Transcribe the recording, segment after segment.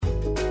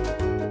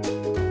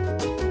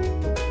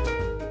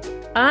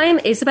I'm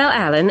Isabel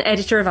Allen,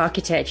 editor of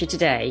Architecture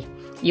Today.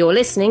 You're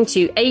listening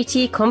to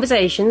 80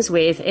 Conversations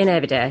with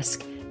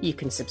Innovadesk. You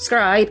can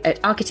subscribe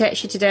at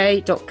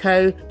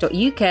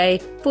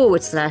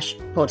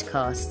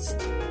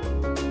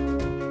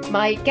architecturetoday.co.uk/podcasts.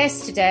 My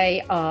guests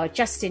today are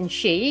Justin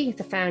Shi,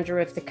 the founder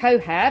of the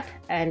Cohab,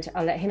 and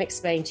I'll let him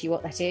explain to you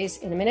what that is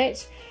in a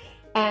minute,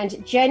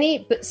 and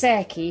Jenny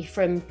Buczerki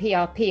from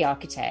PRP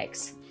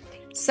Architects.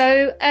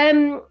 So,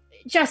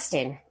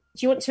 Justin,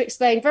 do you want to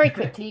explain very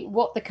quickly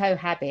what the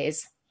Cohab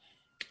is?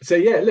 So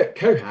look,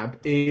 Cohab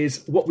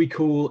is what we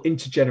call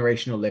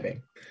intergenerational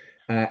living.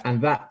 And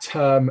that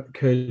term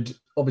could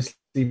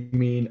obviously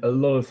mean a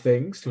lot of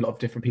things to a lot of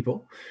different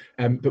people.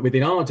 But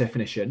within our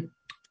definition,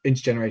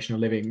 intergenerational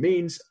living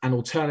means an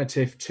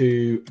alternative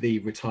to the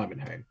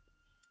retirement home.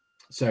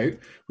 So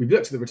we've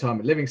looked at the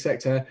retirement living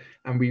sector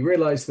and we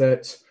realised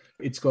that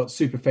it's got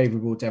super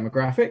favourable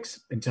demographics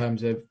in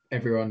terms of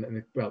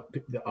everyone. Well,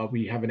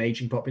 we have an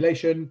ageing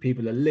population.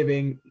 People are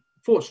living,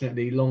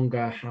 fortunately,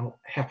 longer,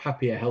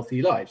 happier,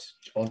 healthy lives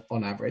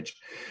on average.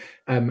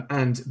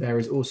 And there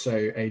is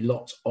also a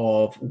lot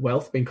of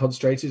wealth being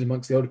concentrated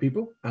amongst the older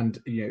people,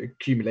 and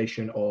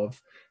accumulation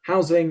of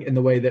housing in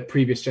the way that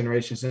previous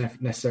generations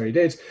necessarily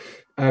did.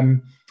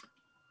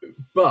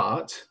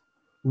 But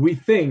we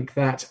think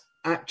that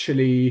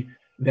actually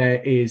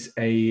there is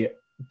a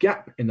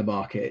gap in the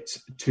market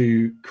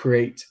to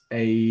create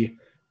a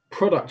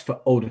product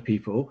for older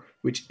people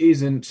which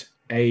isn't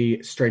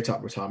a straight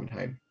up retirement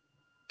home.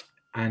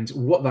 And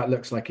what that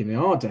looks like in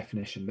our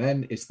definition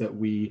then is that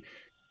we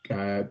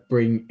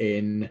bring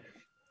in,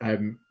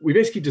 we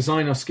basically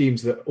design our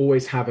schemes that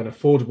always have an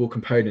affordable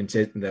component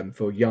in them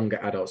for younger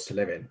adults to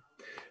live in.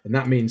 And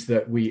that means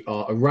that we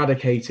are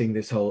eradicating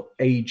this whole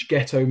age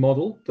ghetto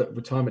model that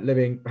retirement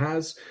living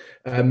has.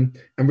 And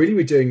really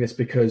we're doing this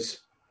because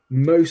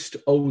most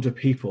older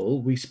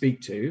people we speak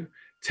to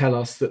tell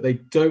us that they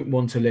don't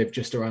want to live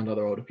just around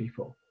other older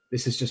people.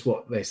 This is just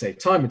what they say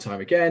time and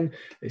time again.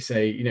 They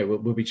say,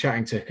 we'll be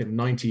chatting to kind of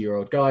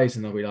 90-year-old guys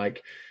and they'll be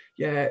like,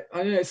 yeah,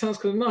 I know it sounds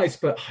kind of nice,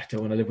 but I don't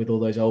want to live with all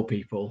those old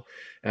people.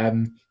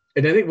 And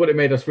I think what it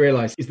made us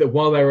realize is that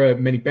while there are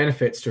many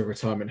benefits to a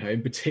retirement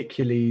home,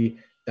 particularly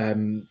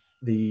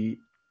the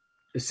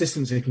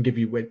assistance it can give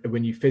you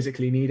when you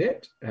physically need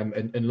it,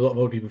 and a lot of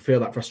older people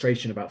feel that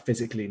frustration about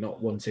physically not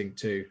wanting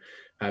to,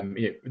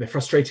 they're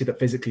frustrated that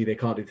physically they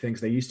can't do the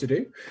things they used to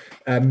do,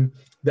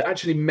 that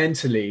actually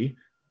mentally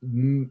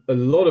a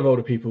lot of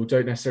older people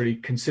don't necessarily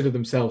consider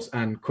themselves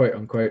an quote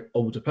unquote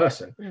older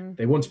person.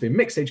 They want to be in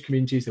mixed age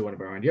communities, they want to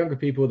be around younger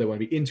people, they want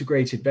to be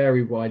integrated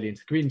very widely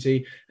into the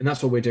community, and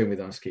that's what we're doing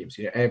with our schemes.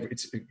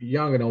 It's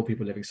young and old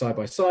people living side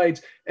by side,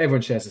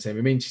 everyone shares the same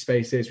amenity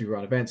spaces, we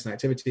run events and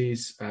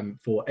activities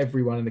for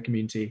everyone in the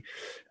community,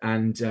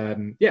 and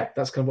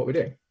that's kind of what we're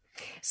doing.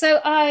 So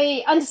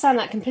I understand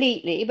that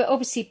completely, but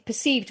obviously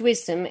perceived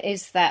wisdom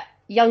is that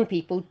young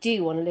people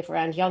do want to live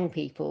around young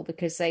people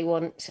because they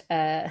want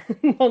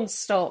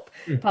non-stop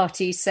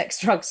parties, sex,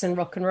 drugs and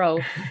rock and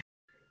roll.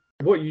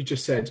 What you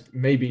just said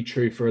may be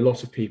true for a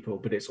lot of people,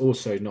 but it's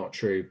also not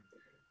true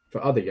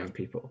for other young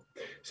people.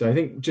 So I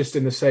think just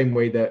in the same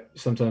way that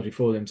sometimes we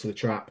fall into the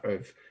trap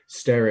of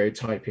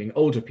stereotyping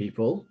older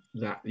people,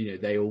 that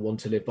they all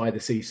want to live by the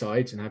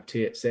seaside and have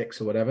tea at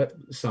 6 or whatever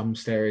some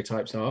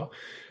stereotypes are,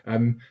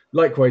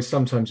 likewise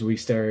sometimes we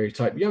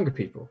stereotype younger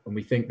people and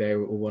we think they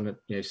all want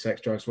to sex,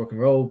 drugs, rock and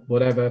roll,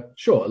 whatever.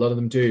 Sure, a lot of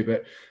them do,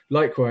 but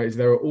likewise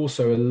there are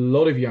also a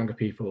lot of younger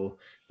people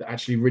that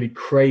actually really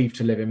crave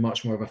to live in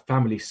much more of a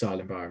family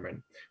style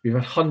environment. We've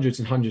had hundreds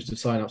and hundreds of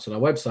signups on our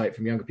website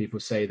from younger people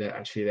say that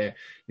actually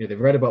they've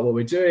read about what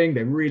we're doing.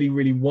 They really,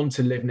 really want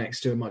to live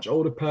next to a much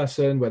older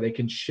person where they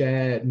can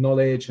share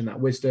knowledge and that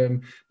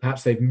wisdom.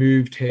 Perhaps they've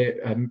moved here,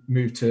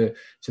 moved to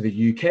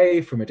the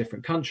UK from a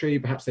different country.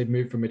 Perhaps they've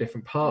moved from a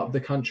different part of the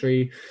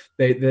country.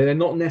 They're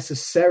not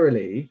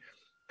necessarily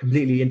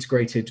completely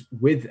integrated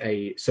with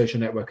a social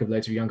network of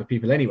loads of younger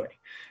people anyway.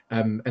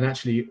 And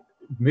actually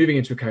moving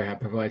into a Cohab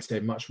provides a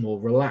much more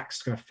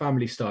relaxed kind of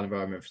family style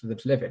environment for them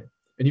to live in.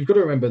 And you've got to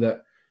remember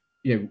that,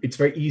 it's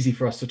very easy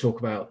for us to talk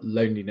about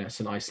loneliness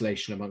and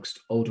isolation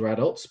amongst older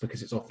adults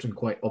because it's often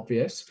quite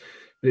obvious,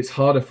 but it's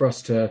harder for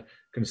us to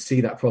kind of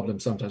see that problem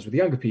sometimes with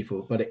younger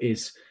people, but it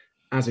is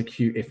as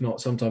acute, if not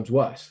sometimes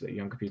worse, that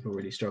younger people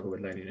really struggle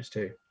with loneliness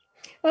too.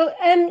 Well,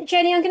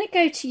 Jenny, I'm going to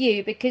go to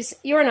you because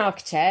you're an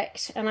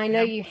architect and I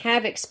know you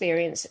have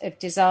experience of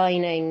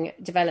designing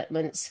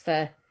developments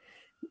for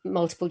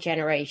multiple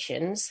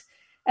generations.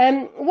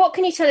 What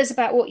can you tell us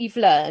about what you've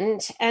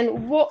learned,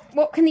 and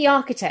what can the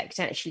architect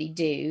actually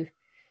do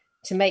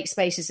to make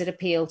spaces that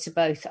appeal to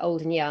both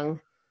old and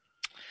young?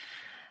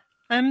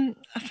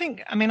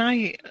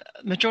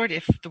 Majority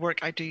of the work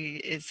I do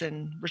is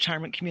in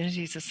retirement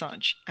communities as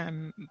such.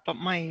 But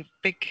my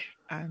big,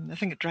 I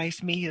think it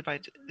drives me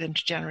about the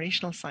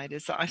intergenerational side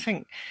is that I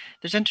think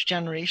there's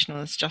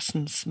intergenerational, as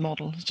Justin's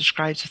model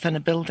describes, within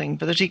a building,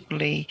 but there's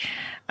equally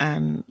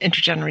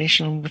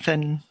intergenerational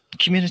within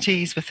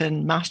communities,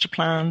 within master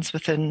plans,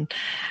 within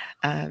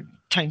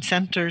town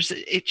centres.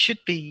 It should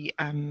be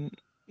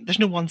there's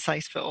no one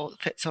size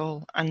fits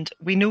all, and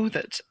we know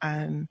that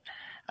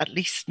at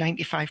least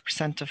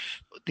 95% of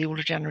the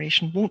older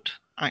generation won't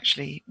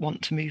actually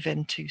want to move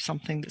into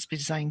something that's been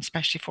designed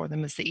especially for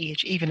them as they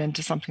age, even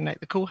into something like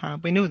the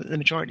Cohab. We know that the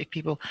majority of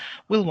people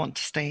will want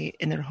to stay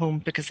in their home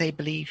because they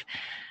believe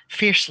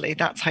fiercely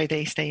that's how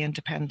they stay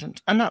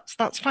independent, and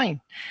that's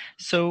fine.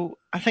 So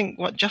I think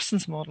what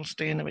Justin's model's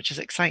doing, which is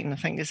exciting, I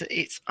think, is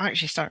it's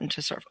actually starting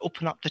to sort of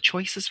open up the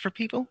choices for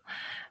people,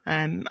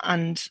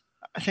 and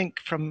I think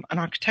from an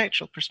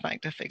architectural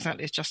perspective,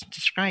 exactly as Justin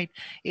described,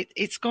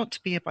 it's got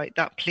to be about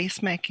that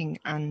placemaking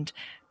and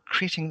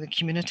creating the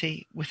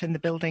community within the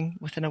building,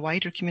 within a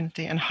wider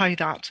community, and how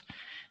that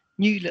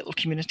new little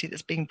community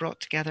that's being brought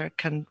together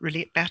can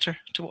relate better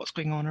to what's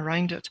going on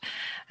around it.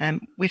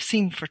 We've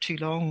seen for too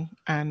long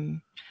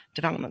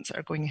developments that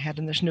are going ahead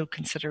and there's no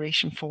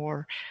consideration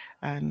for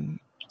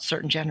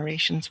certain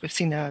generations. We've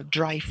seen a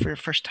drive for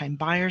first-time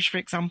buyers, for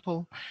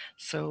example,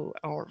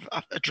 or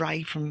a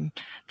drive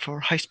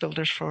for house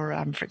builders for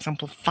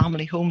example,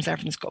 family homes.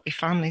 Everything's got to be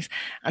families,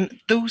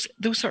 and those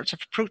sorts of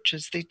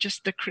approaches, they're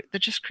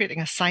just creating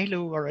a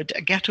silo or a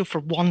ghetto for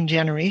one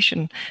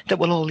generation that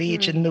will all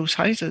age in those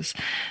houses.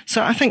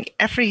 So I think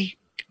every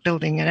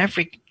building and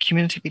every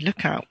community we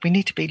look at, we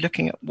need to be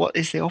looking at what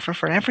is the offer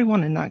for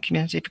everyone in that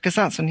community, because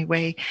that's the only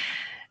way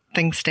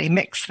things stay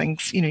mixed,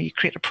 you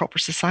create a proper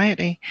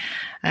society.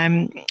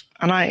 And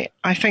I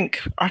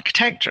think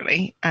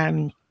architecturally,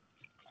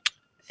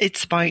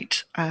 it's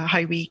about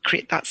how we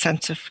create that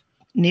sense of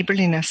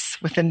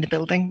neighbourliness within the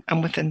building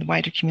and within the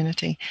wider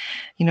community,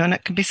 and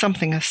it can be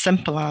something as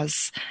simple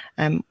as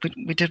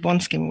we did one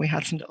scheme where we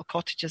had some little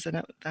cottages in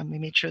it, and we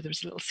made sure there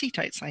was a little seat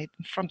outside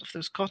in front of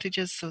those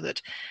cottages so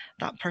that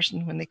that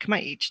person, when they come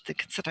out each, they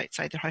can sit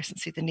outside their house and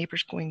see the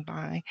neighbours going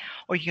by.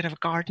 Or you could have a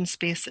garden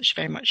space that's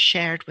very much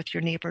shared with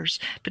your neighbours,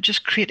 but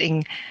just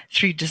creating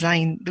through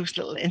design those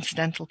little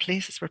incidental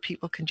places where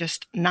people can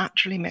just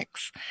naturally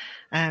mix,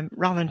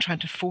 rather than trying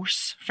to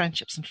force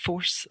friendships and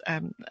force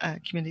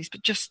communities,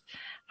 but just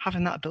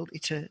having that ability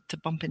to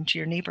bump into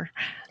your neighbour.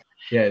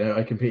 Yeah, no,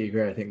 I completely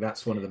agree. I think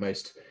that's one of the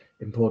most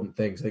important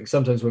things. I think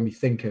sometimes when we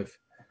think of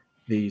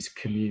these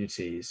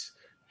communities,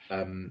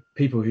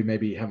 people who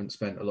maybe haven't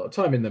spent a lot of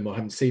time in them or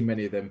haven't seen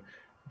many of them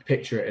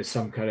picture it as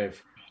some kind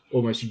of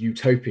almost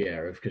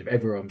utopia of kind of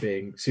everyone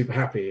being super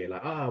happy,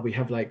 like, we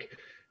have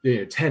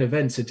 10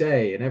 events a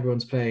day and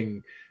everyone's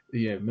playing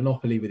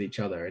Monopoly with each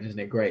other, and isn't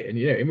it great? And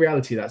in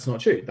reality that's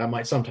not true. That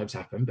might sometimes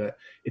happen, but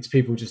it's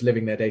people just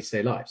living their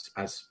day-to-day lives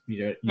as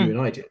you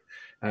and I do.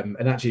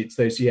 And actually it's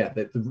those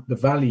the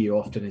value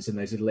often is in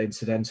those little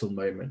incidental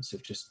moments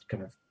of just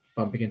kind of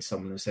bumping into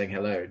someone and saying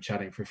hello and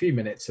chatting for a few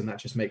minutes, and that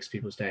just makes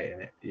people's day,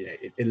 and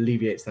it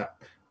alleviates that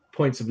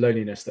points of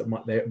loneliness that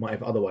they might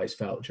have otherwise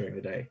felt during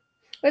the day.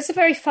 Well, it's a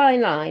very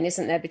fine line,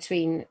 isn't there,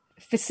 between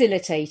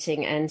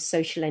facilitating and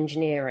social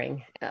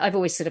engineering. I've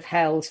always sort of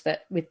held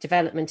that with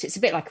development, it's a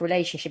bit like a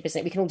relationship, isn't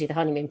it? We can all do the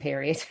honeymoon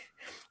period.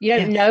 You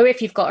don't know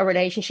if you've got a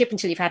relationship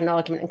until you've had an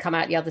argument and come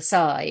out the other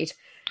side.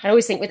 I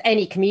always think with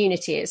any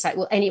community, it's like,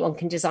 well, anyone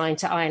can design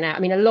to iron out. I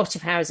mean, a lot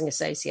of housing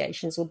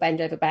associations will bend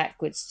over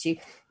backwards to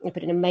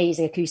put an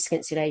amazing acoustic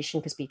insulation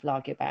because people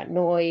argue about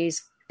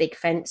noise, big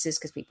fences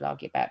because people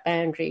argue about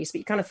boundaries. But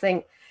you kind of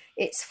think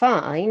it's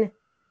fine,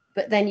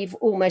 but then you've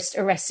almost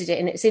arrested it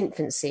in its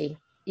infancy.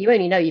 You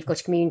only know you've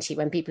got a community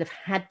when people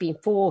have been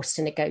forced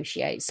to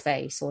negotiate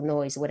space or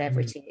noise or whatever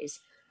it is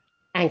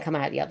and come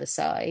out the other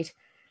side.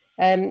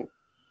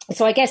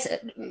 So I guess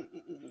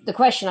the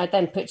question I'd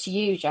then put to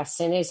you,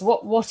 Justin, is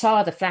what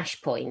are the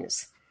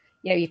flashpoints?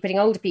 You're putting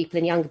older people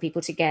and younger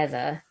people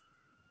together.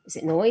 Is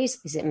it noise?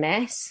 Is it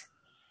mess?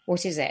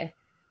 What is it?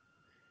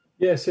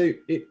 Yeah, so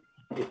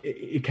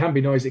it can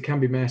be noise, it can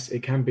be mess,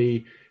 it can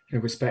be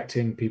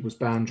respecting people's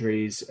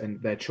boundaries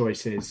and their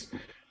choices.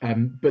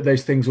 But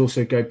those things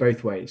also go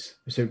both ways.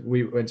 So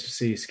we went to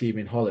see a scheme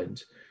in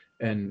Holland,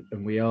 and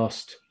we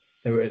asked,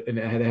 they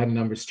had a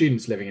number of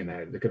students living in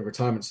there, the kind of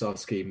retirement style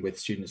scheme with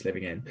students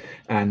living in.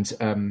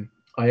 And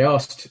I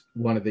asked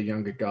one of the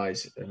younger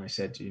guys, and I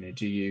said, do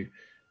you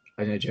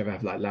ever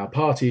have loud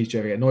parties? Do you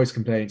ever get noise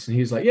complaints? And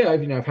he was like, yeah,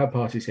 I've had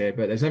parties here,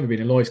 but there's never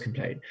been a noise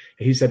complaint.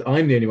 He said,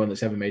 I'm the only one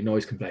that's ever made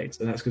noise complaints.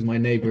 And that's because my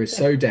neighbour is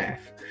so deaf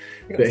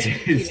that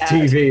his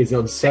TV is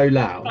on so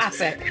loud.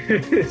 Classic.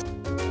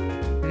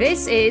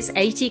 This is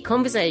AT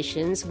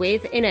Conversations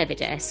with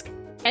Inevidesk,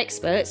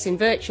 experts in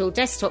virtual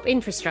desktop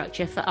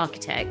infrastructure for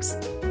architects.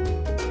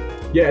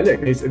 Yeah,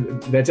 look,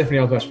 there definitely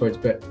are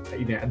flashpoints, but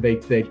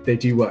they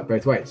do work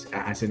both ways,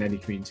 as in any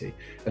community.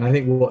 And I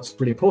think what's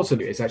really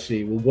important is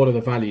actually, well, what are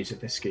the values of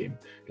this scheme?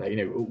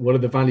 What are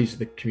the values of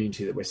the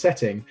community that we're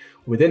setting?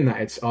 Within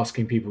that, it's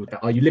asking people,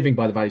 are you living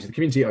by the values of the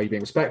community? Are you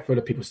being respectful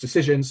of people's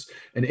decisions?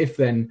 And if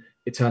then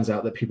it turns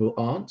out that people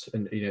aren't,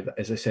 and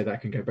as I said, that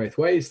can go both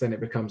ways, then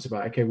it becomes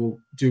about, okay, well,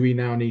 do we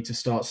now need to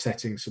start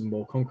setting some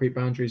more concrete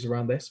boundaries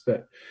around this?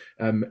 But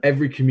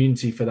every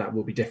community for that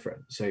will be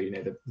different. So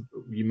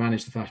you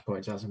manage the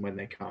flashpoints as and when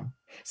they come.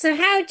 So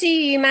how do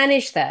you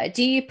manage that?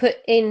 Do you put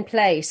in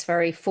place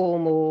very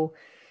formal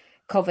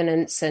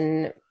covenants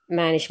and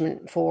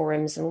management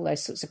forums and all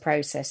those sorts of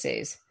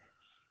processes?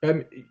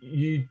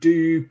 You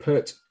do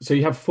so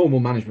you have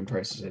formal management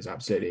processes,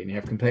 absolutely, and you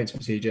have complaints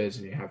procedures,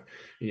 and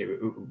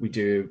we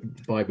do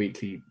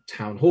bi-weekly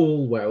town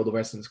hall where all the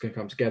residents can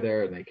come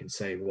together and they can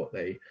say what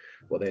they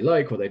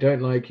like, what they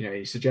don't like,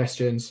 any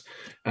suggestions.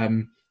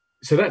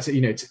 So that's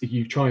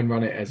you try and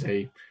run it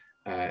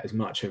as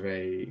much of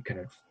a kind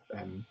of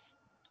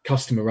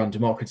customer-run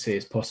democracy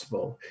as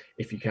possible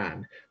if you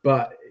can.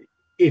 But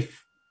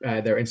if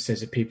there are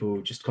instances of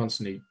people just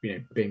constantly,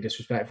 being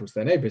disrespectful to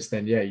their neighbours,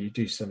 then you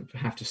do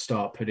have to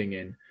start putting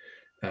in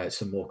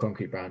some more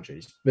concrete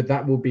boundaries. But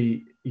that will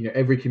be,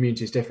 every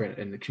community is different,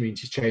 and the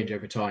communities change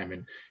over time,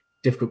 and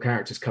difficult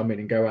characters come in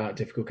and go out.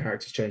 Difficult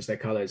characters change their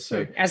colours.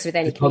 So as with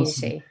any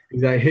community,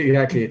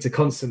 exactly, it's a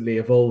constantly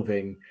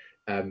evolving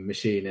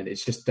machine, and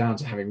it's just down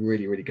to having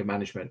really, really good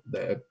management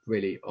that are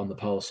really on the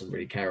pulse and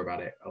really care about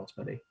it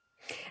ultimately.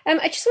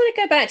 I just want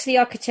to go back to the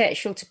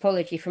architectural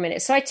topology for a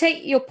minute. So I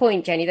take your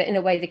point, Jenny, that in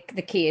a way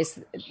the key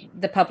is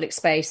the public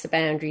space, the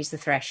boundaries, the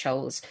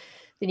thresholds,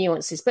 the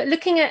nuances. But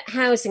looking at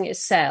housing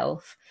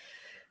itself,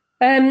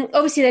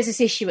 obviously there's this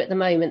issue at the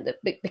moment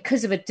that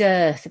because of a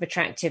dearth of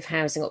attractive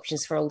housing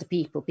options for older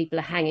people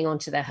are hanging on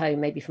to their home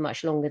maybe for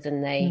much longer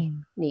than they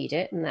need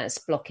it, and that's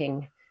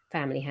blocking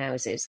family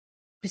houses.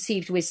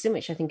 Perceived wisdom,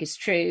 which I think is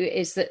true,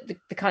 is that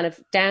the kind of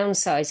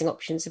downsizing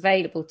options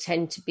available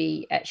tend to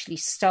be actually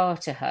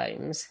starter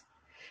homes.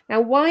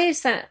 Now, why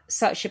is that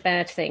such a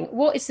bad thing?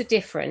 What is the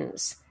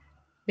difference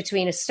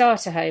between a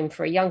starter home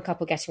for a young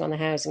couple getting on the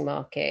housing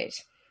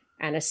market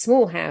and a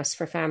small house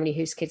for a family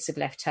whose kids have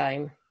left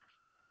home?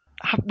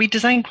 We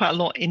designed quite a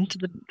lot into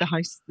the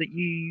house that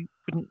you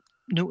wouldn't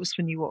notice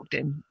when you walked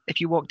in, if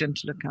you walked in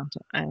to look at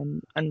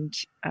it. And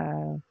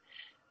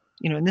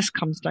this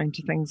comes down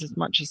to things as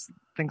much as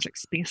things like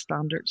space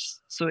standards.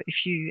 So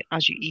as you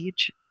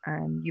age,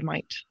 you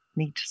might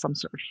need some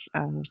sort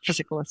of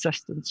physical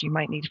assistance. You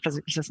might need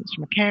physical assistance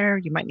from a care.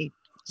 You might need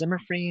Zimmer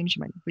frames.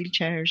 You might need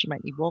wheelchairs. You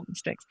might need walking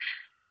sticks.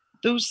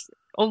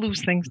 All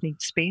those things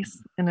need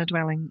space in a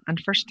dwelling. And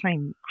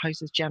first-time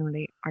houses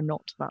generally are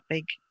not that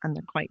big, and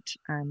they're quite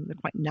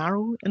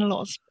narrow in a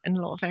lot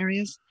of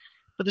areas.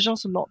 But there's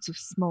also lots of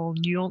small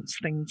nuanced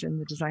things in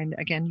the design.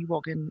 Again, you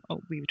walk in,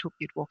 we would hope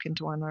you'd walk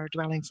into one of our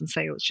dwellings and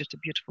say, it's just a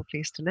beautiful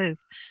place to live.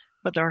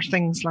 But there are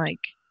things like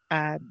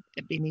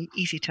it being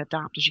easy to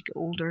adapt as you get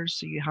older.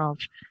 So you have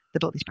the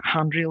ability to put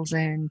handrails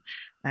in,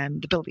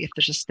 the ability, if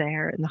there's a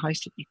stair in the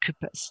house, that you could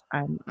put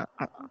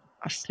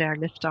a stair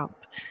lift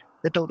up,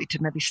 the ability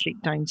to maybe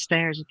sleep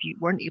downstairs if you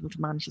weren't able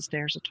to manage the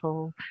stairs at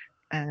all.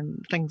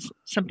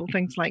 Simple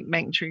things like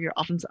making sure your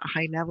oven's at a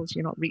high level so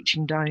you're not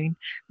reaching down.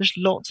 There's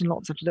lots and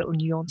lots of little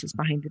nuances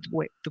behind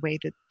the way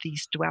that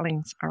these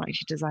dwellings are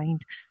actually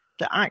designed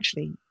that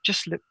actually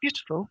just look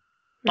beautiful,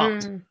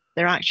 but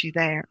they're actually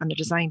there and they're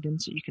designed in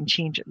so you can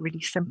change it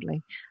really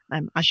simply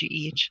as you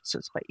age. So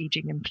it's about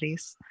aging in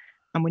place.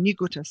 And when you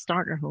go to a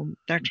starter home,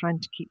 they're trying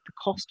to keep the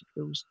cost of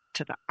those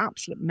to the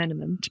absolute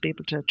minimum to be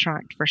able to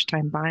attract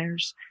first-time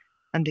buyers,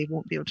 and they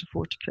won't be able to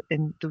afford to put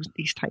in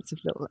these types of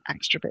little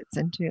extra bits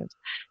into it.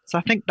 So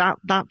I think that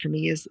for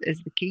me is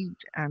the key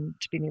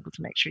to being able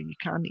to make sure you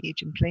can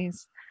age in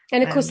place.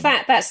 And of course,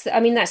 that's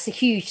the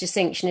huge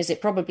distinction. Is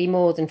it probably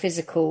more than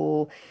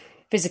physical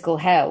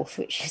health,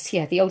 which is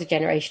the older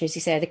generation, as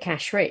you say, are the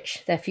cash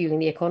rich. They're fueling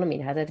the economy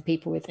now. They're the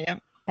people with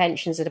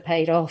pensions that are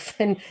paid off,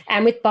 and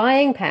with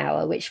buying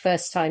power, which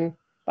first time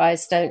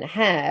buyers don't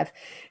have.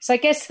 So I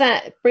guess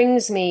that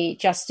brings me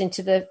just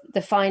into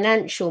the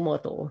financial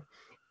model.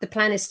 The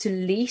plan is to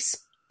lease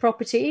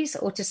properties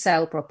or to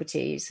sell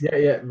properties?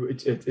 Yeah.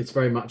 It's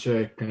very much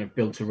a kind of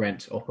build to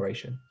rent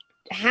operation.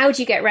 How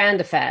do you get around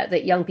the fact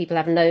that young people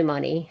have no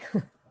money,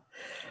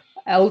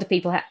 older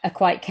people are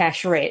quite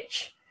cash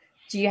rich?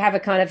 Do you have a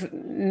kind of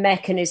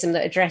mechanism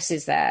that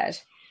addresses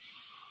that?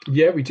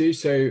 Yeah, we do.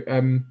 So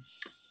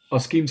our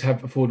schemes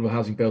have affordable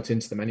housing built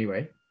into them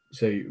anyway.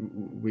 So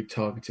we're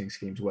targeting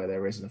schemes where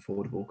there is an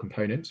affordable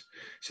component.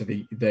 So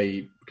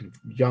they kind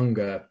of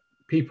younger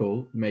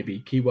people, maybe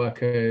key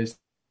workers,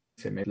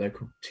 so maybe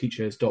local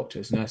teachers,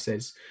 doctors,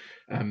 nurses,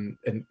 and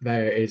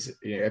there is,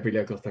 every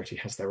local authority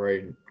has their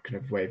own kind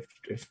of way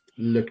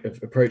of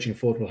approaching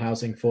affordable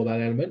housing for that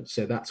element.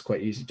 So that's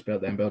quite easy to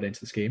build into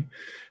the scheme.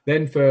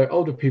 Then for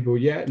older people,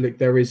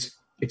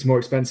 it's more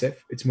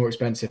expensive. It's more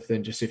expensive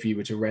than just if you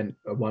were to rent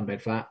a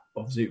one-bed flat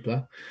off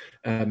Zoopla.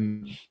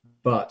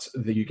 But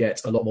you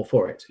get a lot more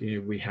for it.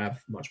 We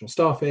have much more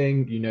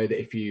staffing. That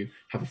if you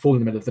have a fall in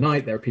the middle of the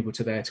night, there are people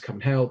there to come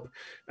and help.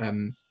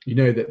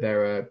 That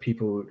there are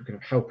people kind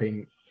of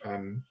helping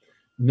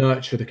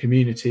nurture the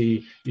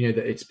community. That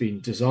it's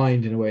been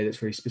designed in a way that's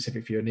very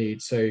specific for your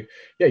needs. So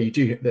you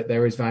do that.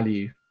 There is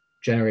value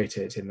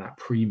generated in that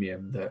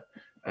premium that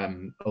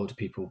older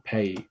people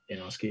pay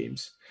in our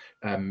schemes.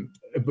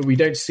 But we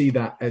don't see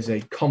that as a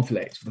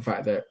conflict with the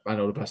fact that an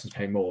older person's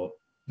paying more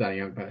than a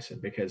young person,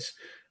 because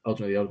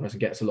ultimately the older person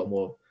gets a lot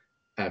more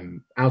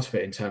out of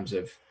it in terms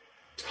of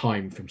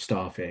time from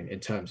staffing, in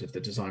terms of the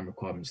design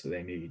requirements that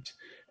they need.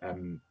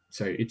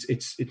 So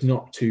it's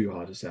not too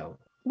hard to sell.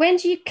 When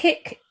do you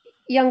kick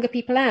younger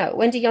people out?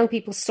 When do young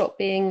people stop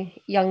being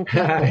young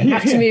people and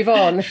have to move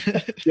on?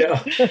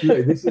 Yeah,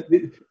 look,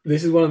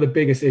 this is one of the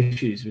biggest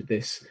issues with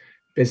this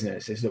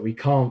business, is that we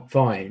can't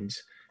find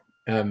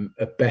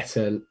a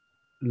better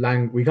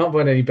we can't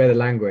find any better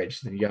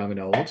language than young and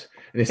old.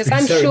 Because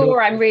I'm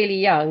sure I'm really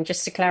young,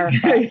 just to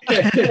clarify.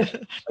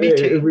 Me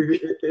too.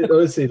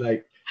 Honestly,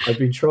 like, I've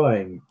been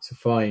trying to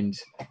find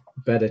a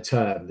better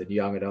term than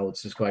young and old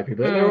to describe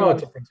people. There are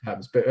different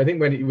terms, but I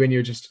think when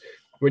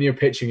you're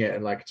pitching it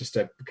and like just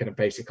a kind of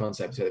basic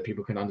concept so that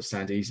people can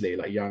understand easily,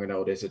 like young and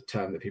old is a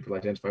term that people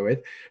identify with.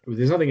 But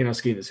there's nothing in our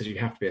scheme that says you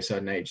have to be a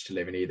certain age to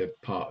live in either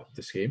part of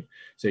the scheme.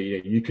 So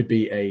you could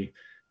be a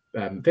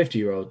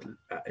 50-year-old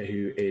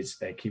who is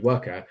a key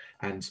worker,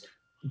 and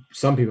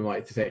some people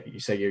might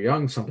say you're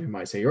young, some people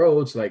might say you're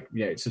old. Like,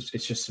 it's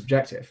just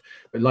subjective.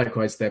 But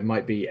likewise, there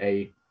might be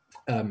a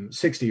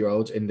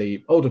 60-year-old in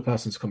the older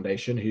person's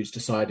accommodation who's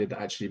decided that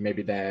actually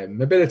maybe their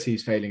mobility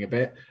is failing a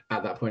bit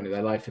at that point in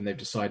their life, and they've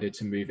decided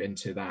to move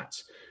into that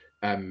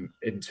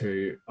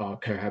into our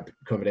cohab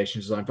accommodation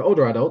designed for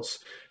older adults,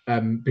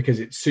 because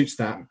it suits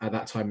them at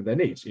that time of their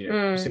needs.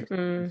 60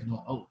 is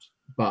not old,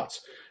 but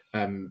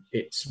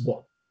it's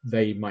what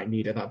they might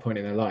need at that point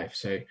in their life.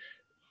 So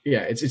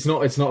yeah, it's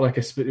not like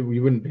we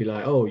wouldn't be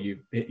like, oh, you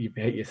hit your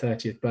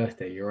 30th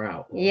birthday, you're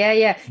out.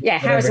 Yeah.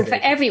 Housing for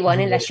everyone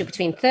unless you're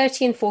between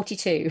 30 and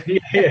 42.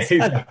 Yeah,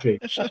 exactly.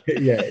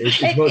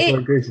 It's much more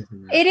inclusive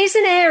than that. It is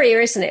an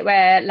area, isn't it,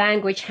 where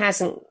language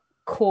hasn't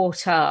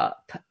caught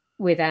up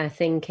with our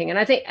thinking. And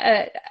I think,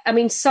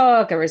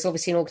 Saga is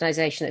obviously an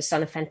organisation that's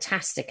done a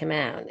fantastic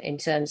amount in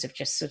terms of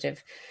just sort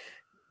of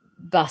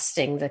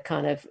busting the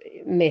kind of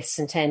myths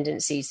and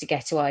tendencies to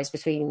ghettoise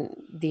between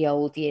the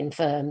old, the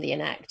infirm, the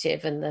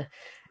inactive, and the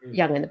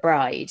young and the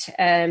bride.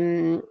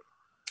 And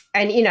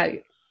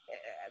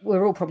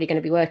we're all probably going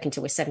to be working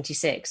till we're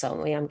 76,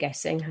 aren't we? I'm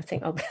guessing. I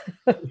think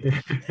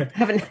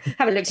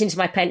haven't looked into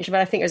my pension,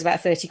 but I think it was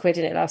about 30 quid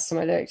in it last time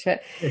I looked.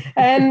 But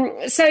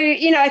so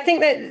I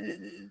think that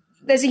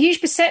there's a huge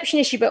perception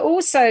issue, but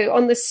also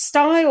on the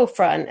style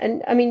front.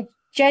 And I mean,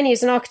 Jenny,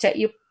 as an architect,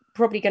 you're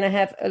probably going to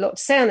have a lot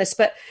to say on this,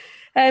 but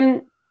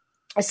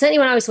certainly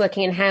when I was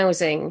working in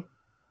housing,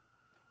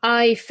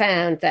 I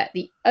found that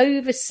the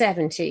over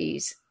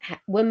 70s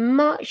were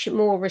much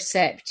more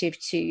receptive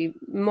to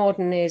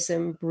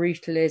modernism,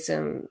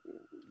 brutalism.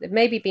 They've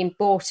maybe been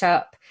brought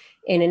up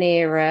in an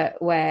era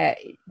where,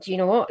 do you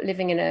know what,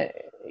 living in a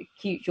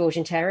cute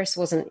Georgian terrace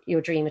wasn't your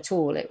dream at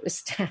all. It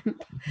was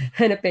damp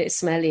and a bit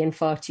smelly and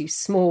far too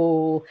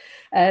small.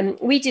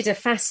 We did a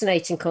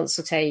fascinating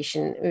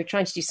consultation. We were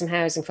trying to do some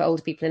housing for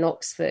older people in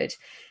Oxford.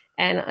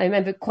 And I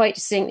remember quite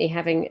distinctly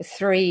having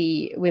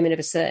 3 women of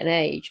a certain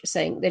age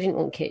saying they didn't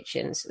want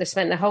kitchens. They've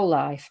spent their whole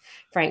life,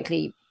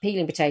 frankly,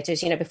 peeling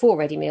potatoes, before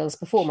ready meals,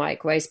 before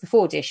microwaves,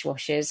 before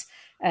dishwashers.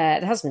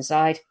 The husband's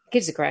died,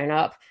 kids are grown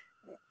up.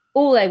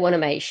 All they want to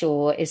make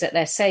sure is that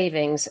their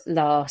savings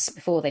last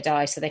before they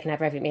die so they can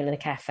have every meal in a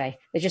cafe.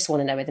 They just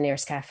want to know where the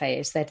nearest cafe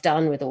is. They're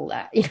done with all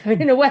that.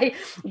 In a way,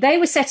 they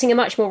were setting a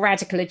much more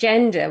radical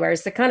agenda,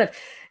 whereas the kind of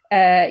the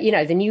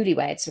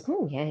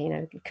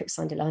newlyweds, cook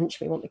Sunday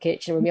lunch, we want the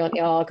kitchen, we want the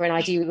Arga, and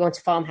ideally we want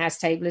a farmhouse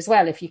table as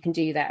well, if you can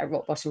do that at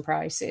rock bottom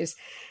prices.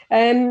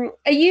 Are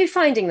you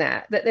finding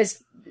that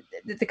there's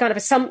the kind of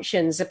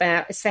assumptions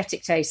about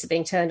aesthetic tastes are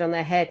being turned on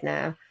their head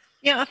now?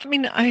 Yeah, I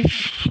mean,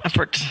 I've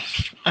worked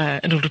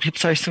in older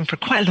people's housing for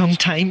quite a long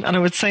time, and I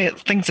would say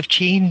things have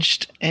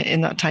changed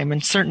in that time,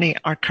 and certainly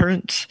our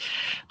current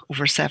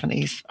over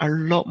 70s are a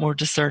lot more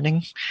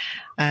discerning.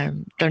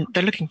 They're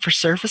looking for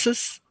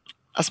services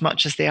as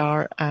much as they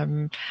are,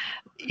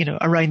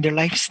 around their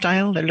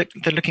lifestyle. They're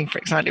looking for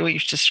exactly what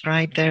you've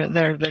described.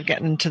 They're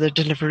getting into their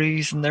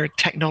deliveries and their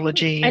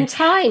technology and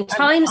time.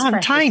 Time's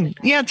precious. Time.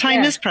 Yeah,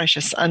 time is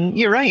precious. And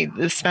you're right.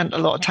 They've spent a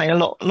lot of time. A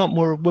lot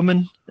more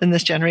women in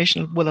this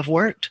generation will have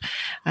worked,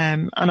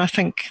 and I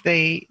think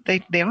they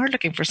are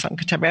looking for something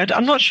contemporary.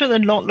 I'm not sure they're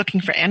not looking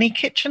for any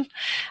kitchen.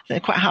 They're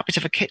quite happy to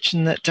have a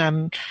kitchen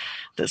that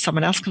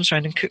someone else comes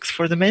around and cooks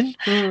for them in.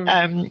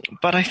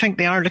 But I think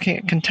they are looking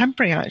at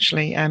contemporary,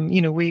 actually.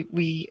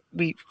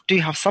 We do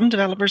have some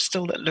developers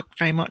still that look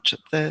very much at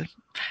the,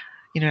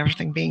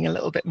 everything being a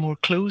little bit more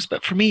closed.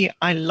 But for me,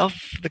 I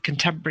love the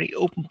contemporary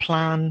open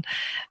plan.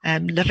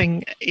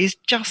 Living is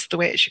just the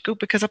way it should go,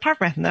 because apart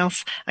from anything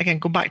else, again,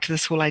 go back to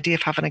this whole idea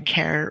of having a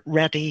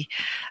care-ready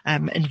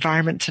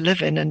environment to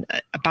live in and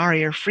a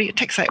barrier-free. It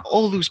takes out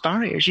all those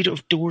barriers. You don't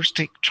have doors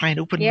to try and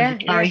open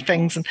and carry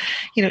things. And,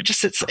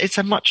 it's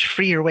a much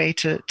freer way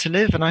to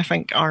live. And I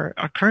think our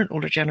current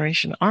older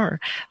generation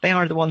they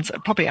are the ones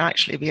that probably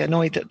actually be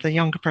annoyed that the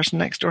younger person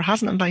next door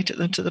hasn't invited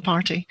them to the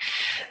party,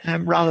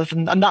 rather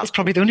than, and that's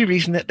probably the only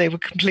reason that they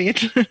would complain,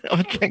 I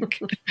would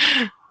think.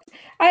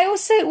 I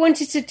also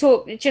wanted to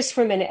talk just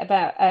for a minute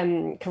about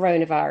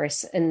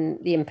coronavirus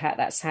and the impact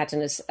that's had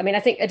on us. I mean,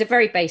 I think at a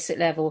very basic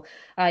level,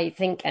 I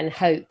think and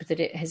hope that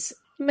it has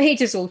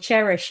made us all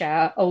cherish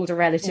our older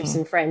relatives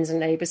and friends and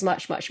neighbours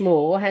much, much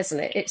more,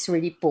 hasn't it? It's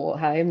really brought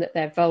home that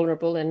they're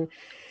vulnerable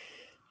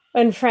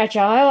and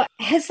fragile.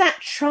 Has that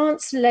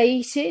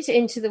translated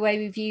into the way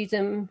we view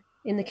them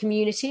in the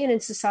community and in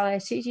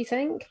society, do you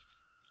think?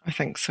 I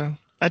think so.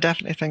 I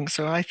definitely think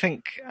so. I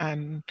think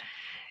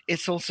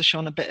it's also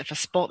shone a bit of a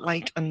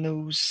spotlight on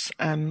those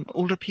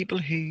older people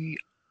who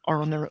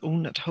are on their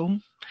own at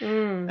home.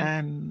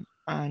 And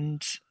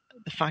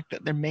the fact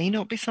that there may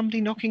not be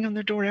somebody knocking on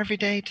their door every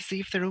day to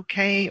see if they're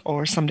okay,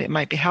 or somebody that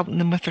might be helping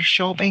them with their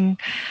shopping,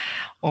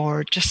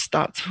 or just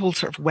that whole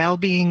sort of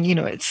well-being.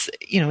 It's,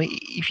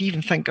 if you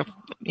even think of,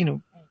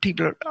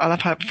 people,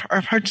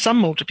 I've heard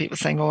some older people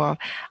saying, "Oh,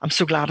 I'm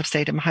so glad I've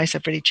stayed in my house.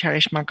 I've really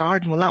cherished my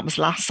garden." Well, that was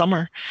last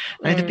summer.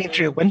 Now they've been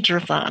through a winter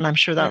of that, and I'm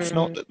sure that's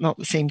not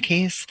the same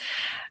case.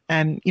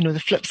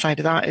 The flip side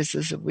of that is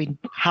that we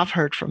have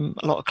heard from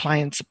a lot of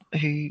clients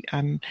who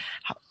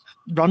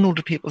run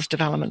older people's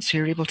developments,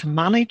 who are able to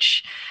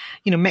manage,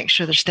 make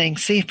sure they're staying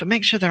safe, but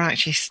make sure they're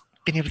actually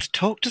being able to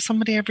talk to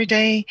somebody every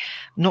day,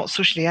 not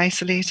socially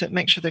isolated,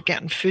 make sure they're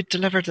getting food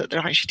delivered, that they're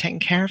actually taking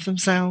care of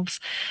themselves.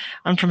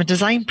 And from a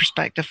design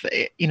perspective,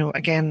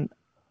 again,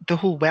 the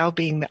whole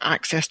well-being, the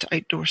access to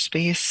outdoor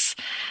space,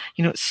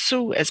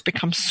 it's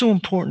become so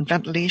important.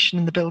 Ventilation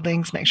in the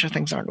buildings, make sure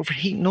things aren't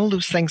overheating, all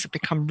those things have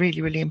become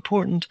really, really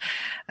important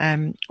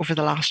over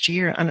the last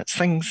year. And it's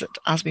things that,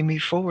 as we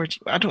move forward,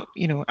 I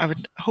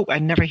would hope I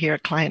never hear a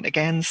client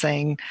again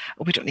saying,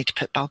 "Oh, we don't need to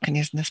put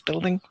balconies in this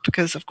building,"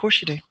 because of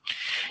course you do.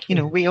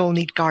 We all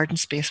need garden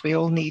space. We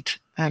all need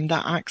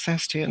that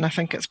access to it. And I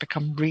think it's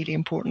become really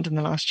important in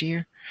the last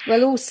year.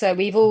 Well, also,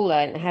 we've all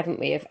learned, haven't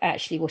we, of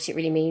actually what it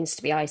really means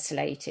to be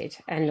isolated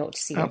and not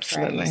to see your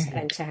friends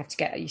and to have to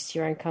get used to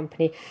your own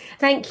company.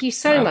 Thank you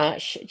so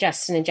much,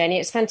 Justin and Jenny.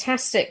 It's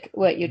fantastic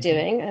work you're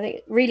doing. I think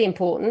really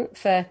important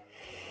for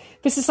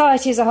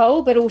society as a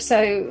whole, but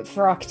also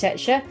for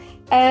architecture.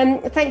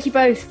 Thank you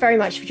both very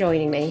much for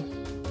joining me.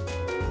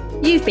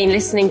 You've been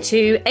listening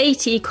to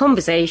AT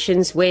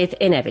Conversations with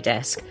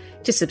Innovadesk.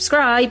 To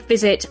subscribe,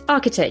 visit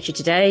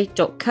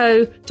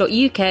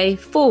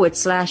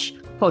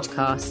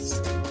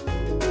architecturetoday.co.uk/podcasts.